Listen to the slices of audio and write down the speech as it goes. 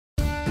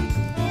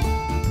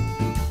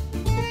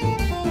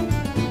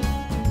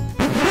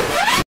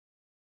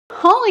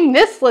calling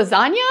this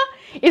lasagna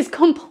is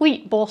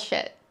complete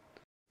bullshit.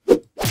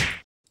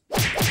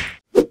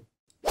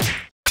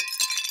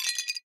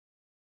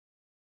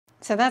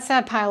 So that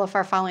sad pile of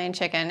farfalle and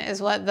chicken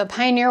is what the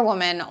Pioneer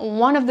Woman,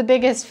 one of the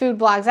biggest food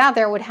blogs out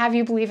there, would have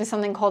you believe is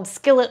something called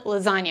Skillet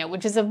Lasagna,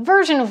 which is a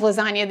version of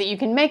lasagna that you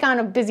can make on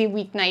a busy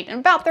weeknight in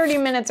about 30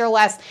 minutes or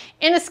less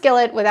in a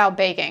skillet without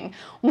baking,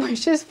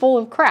 which is full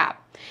of crap.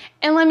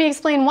 And let me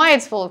explain why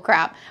it's full of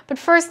crap. But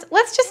first,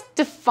 let's just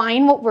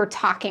define what we're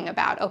talking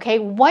about, okay?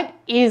 What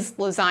is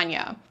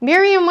lasagna?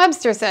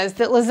 Merriam-Webster says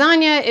that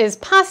lasagna is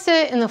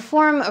pasta in the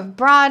form of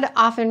broad,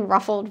 often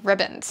ruffled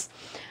ribbons.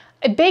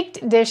 A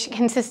baked dish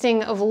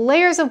consisting of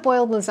layers of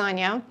boiled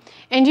lasagna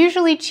and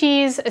usually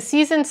cheese, a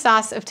seasoned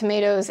sauce of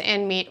tomatoes,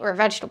 and meat or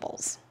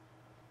vegetables.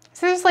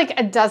 So there's like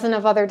a dozen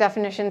of other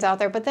definitions out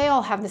there, but they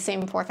all have the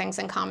same four things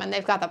in common.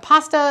 They've got the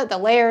pasta, the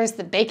layers,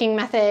 the baking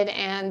method,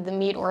 and the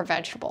meat or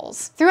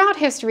vegetables. Throughout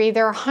history,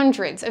 there are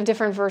hundreds of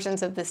different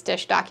versions of this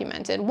dish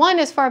documented, one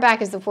as far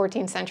back as the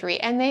 14th century,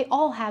 and they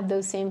all have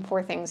those same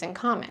four things in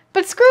common.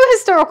 But screw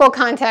historical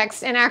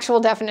context and actual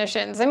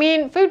definitions. I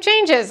mean, food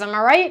changes, am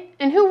I right?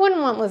 And who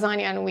wouldn't want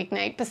lasagna on a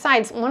weeknight?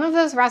 Besides, one of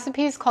those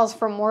recipes calls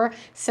for more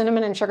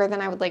cinnamon and sugar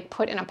than I would like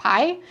put in a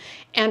pie.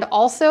 And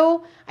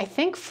also, I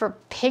think for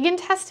pig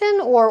intestine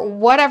or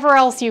whatever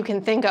else you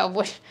can think of,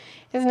 which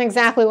isn't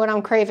exactly what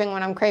I'm craving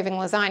when I'm craving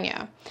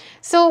lasagna.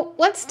 So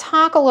let's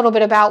talk a little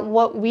bit about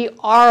what we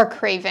are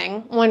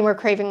craving when we're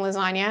craving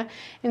lasagna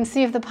and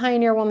see if the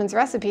Pioneer Woman's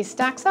recipe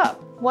stacks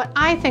up. What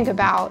I think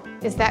about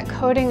is that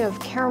coating of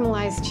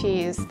caramelized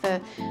cheese,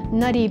 the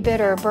nutty,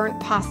 bitter, burnt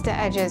pasta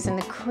edges, and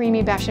the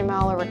creamy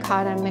bechamel or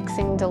ricotta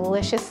mixing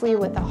deliciously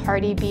with the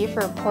hearty beef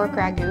or pork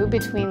ragu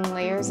between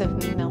layers of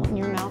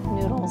melt-in-your-mouth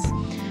noodles.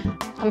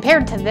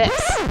 Compared to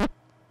this,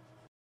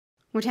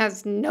 which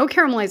has no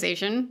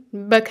caramelization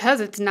because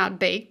it's not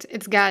baked.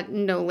 It's got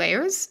no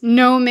layers,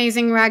 no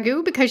amazing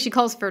ragu because she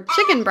calls for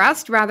chicken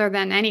breast rather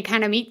than any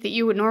kind of meat that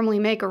you would normally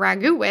make a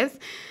ragu with.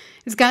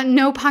 It's got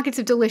no pockets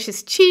of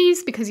delicious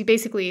cheese because you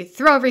basically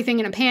throw everything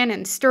in a pan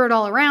and stir it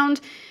all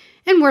around.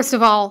 And worst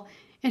of all,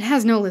 it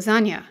has no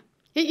lasagna.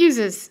 It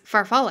uses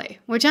farfalle,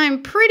 which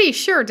I'm pretty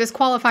sure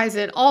disqualifies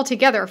it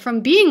altogether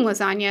from being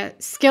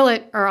lasagna,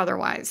 skillet or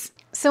otherwise.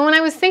 So when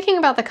I was thinking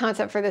about the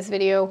concept for this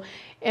video,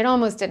 it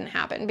almost didn't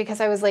happen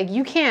because I was like,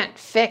 you can't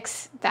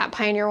fix that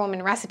Pioneer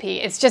Woman recipe.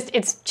 It's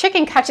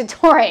chicken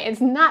cacciatore. It's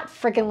not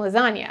freaking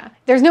lasagna.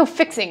 There's no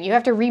fixing. You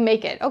have to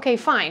remake it. Okay,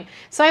 fine.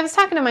 So I was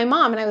talking to my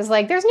mom and I was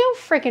like, there's no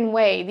freaking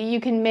way that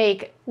you can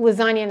make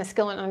lasagna in a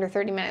skillet in under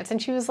 30 minutes.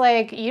 And she was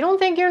like, you don't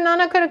think your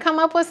Nana could have come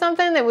up with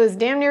something that was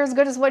damn near as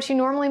good as what she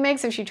normally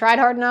makes if she tried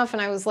hard enough?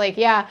 And I was like,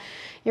 yeah,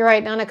 you're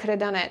right, Nana could have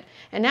done it.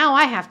 And now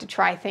I have to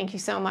try, thank you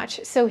so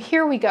much. So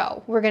here we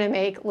go. We're gonna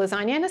make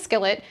lasagna in a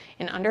skillet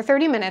in under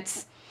 30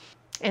 minutes.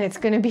 And it's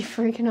gonna be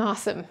freaking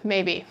awesome,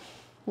 maybe.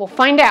 We'll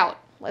find out.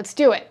 Let's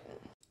do it.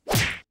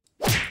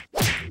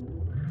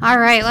 All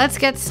right, let's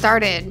get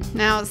started.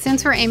 Now,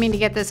 since we're aiming to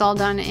get this all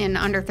done in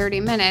under 30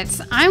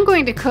 minutes, I'm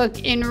going to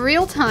cook in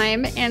real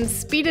time and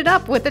speed it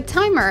up with a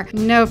timer.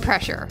 No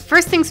pressure.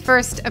 First things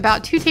first,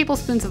 about 2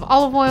 tablespoons of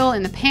olive oil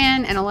in the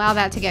pan and allow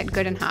that to get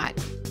good and hot.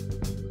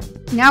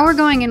 Now we're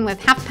going in with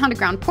half a pound of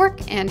ground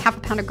pork and half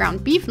a pound of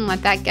ground beef and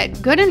let that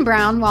get good and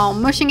brown while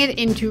mushing it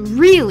into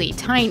really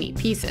tiny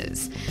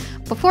pieces.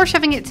 Before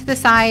shoving it to the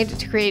side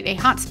to create a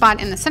hot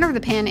spot in the center of the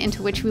pan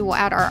into which we will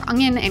add our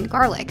onion and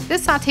garlic.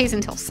 This sautés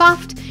until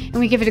soft and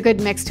we give it a good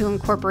mix to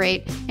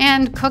incorporate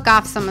and cook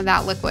off some of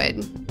that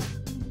liquid.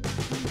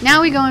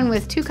 Now we go in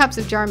with 2 cups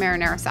of jar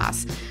marinara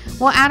sauce.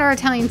 We'll add our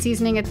Italian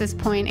seasoning at this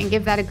point and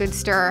give that a good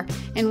stir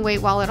and wait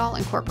while it all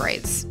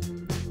incorporates.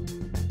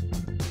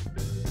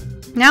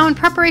 Now in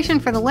preparation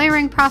for the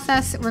layering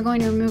process, we're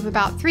going to remove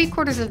about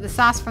 3/4 of the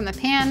sauce from the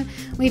pan,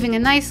 leaving a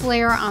nice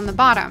layer on the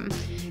bottom.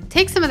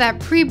 Take some of that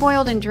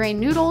pre-boiled and drained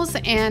noodles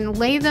and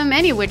lay them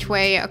any which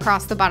way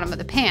across the bottom of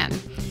the pan.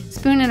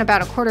 Spoon in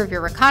about 1/4 of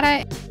your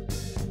ricotta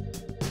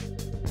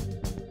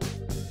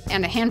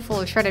and a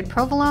handful of shredded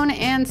provolone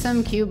and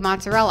some cube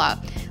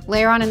mozzarella.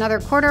 Layer on another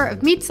 1/4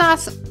 of meat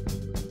sauce.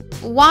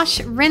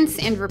 Wash, rinse,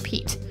 and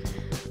repeat.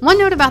 One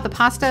note about the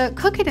pasta,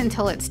 cook it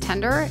until it's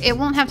tender. It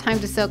won't have time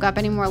to soak up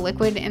any more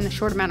liquid in the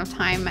short amount of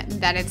time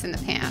that it's in the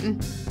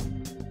pan.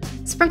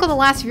 Sprinkle the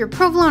last of your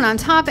provolone on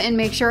top and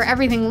make sure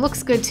everything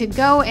looks good to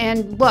go.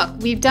 And look,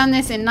 we've done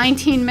this in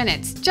 19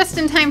 minutes, just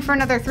in time for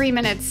another 3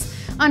 minutes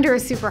under a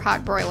super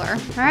hot broiler.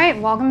 All right,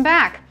 welcome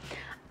back.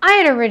 I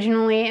had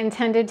originally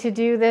intended to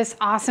do this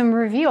awesome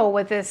reveal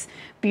with this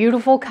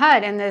beautiful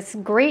cut and this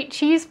great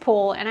cheese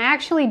pull, and I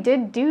actually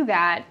did do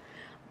that,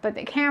 but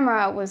the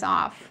camera was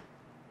off.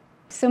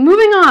 So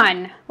moving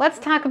on, let's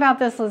talk about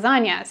this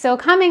lasagna. So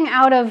coming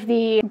out of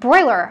the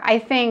broiler, I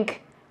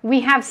think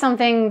we have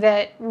something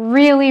that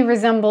really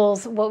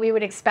resembles what we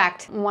would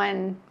expect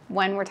when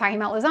we're talking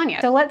about lasagna.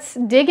 So let's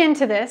dig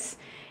into this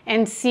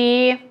and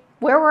see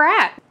where we're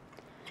at.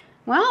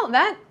 Well,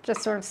 that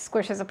just sort of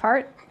squishes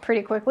apart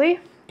pretty quickly.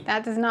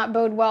 That does not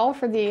bode well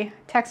for the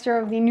texture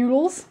of the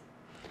noodles.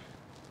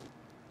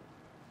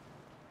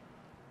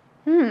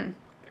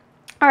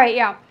 All right,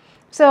 yeah.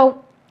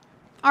 So,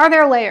 are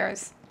there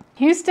layers?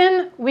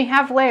 Houston, we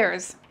have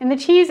layers. And the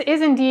cheese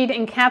is indeed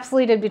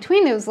encapsulated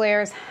between those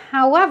layers.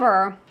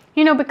 However,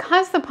 you know,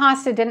 because the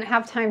pasta didn't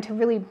have time to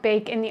really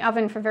bake in the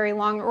oven for very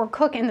long or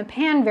cook in the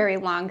pan very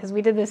long, because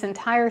we did this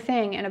entire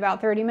thing in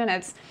about 30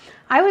 minutes,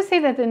 I would say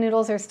that the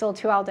noodles are still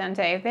too al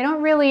dente. They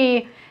don't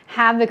really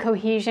have the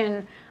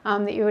cohesion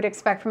that you would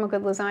expect from a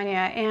good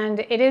lasagna.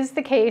 And it is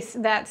the case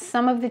that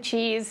some of the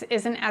cheese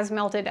isn't as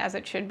melted as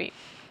it should be.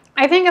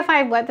 I think if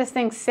I let this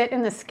thing sit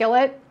in the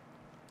skillet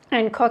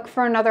and cook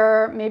for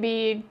another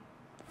maybe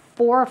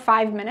 4 or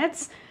 5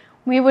 minutes,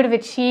 we would have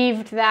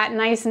achieved that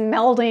nice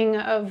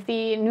melding of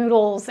the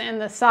noodles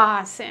and the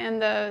sauce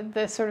and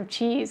the sort of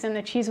cheese, and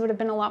the cheese would have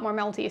been a lot more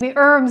melty. The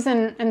herbs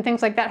and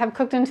things like that have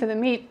cooked into the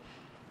meat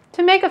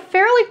to make a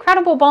fairly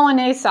credible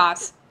bolognese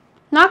sauce.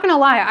 Not gonna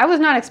lie, I was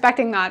not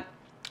expecting that.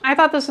 I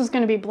thought this was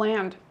gonna be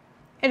bland.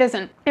 It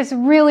isn't. It's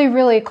really,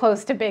 really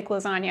close to baked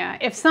lasagna.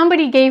 If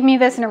somebody gave me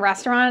this in a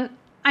restaurant,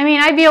 I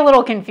mean, I'd be a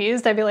little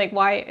confused. I'd be like,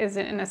 why is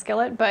it in a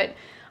skillet? But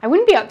I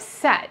wouldn't be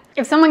upset.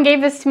 If someone gave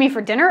this to me for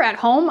dinner at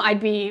home, I'd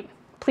be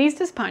pleased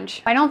as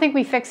punch. I don't think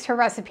we fixed her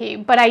recipe,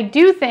 but I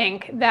do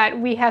think that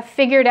we have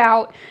figured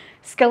out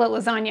skillet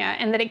lasagna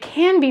and that it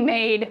can be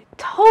made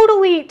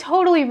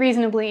totally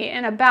reasonably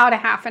in about a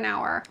half an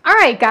hour. All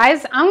right,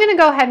 guys, I'm gonna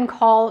go ahead and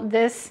call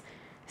this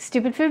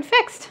stupid food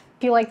fixed.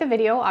 If you like the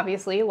video,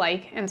 obviously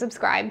like and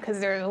subscribe, because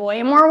there's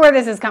way more where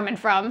this is coming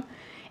from.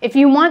 If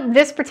you want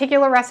this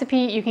particular recipe,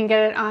 you can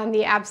get it on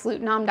the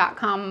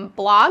absolutenom.com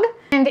blog.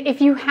 And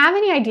if you have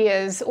any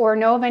ideas or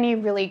know of any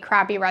really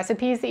crappy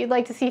recipes that you'd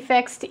like to see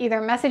fixed, either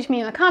message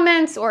me in the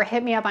comments or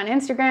hit me up on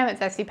Instagram at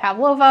Zesty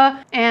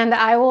Pavlova, and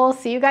I will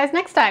see you guys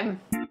next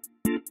time.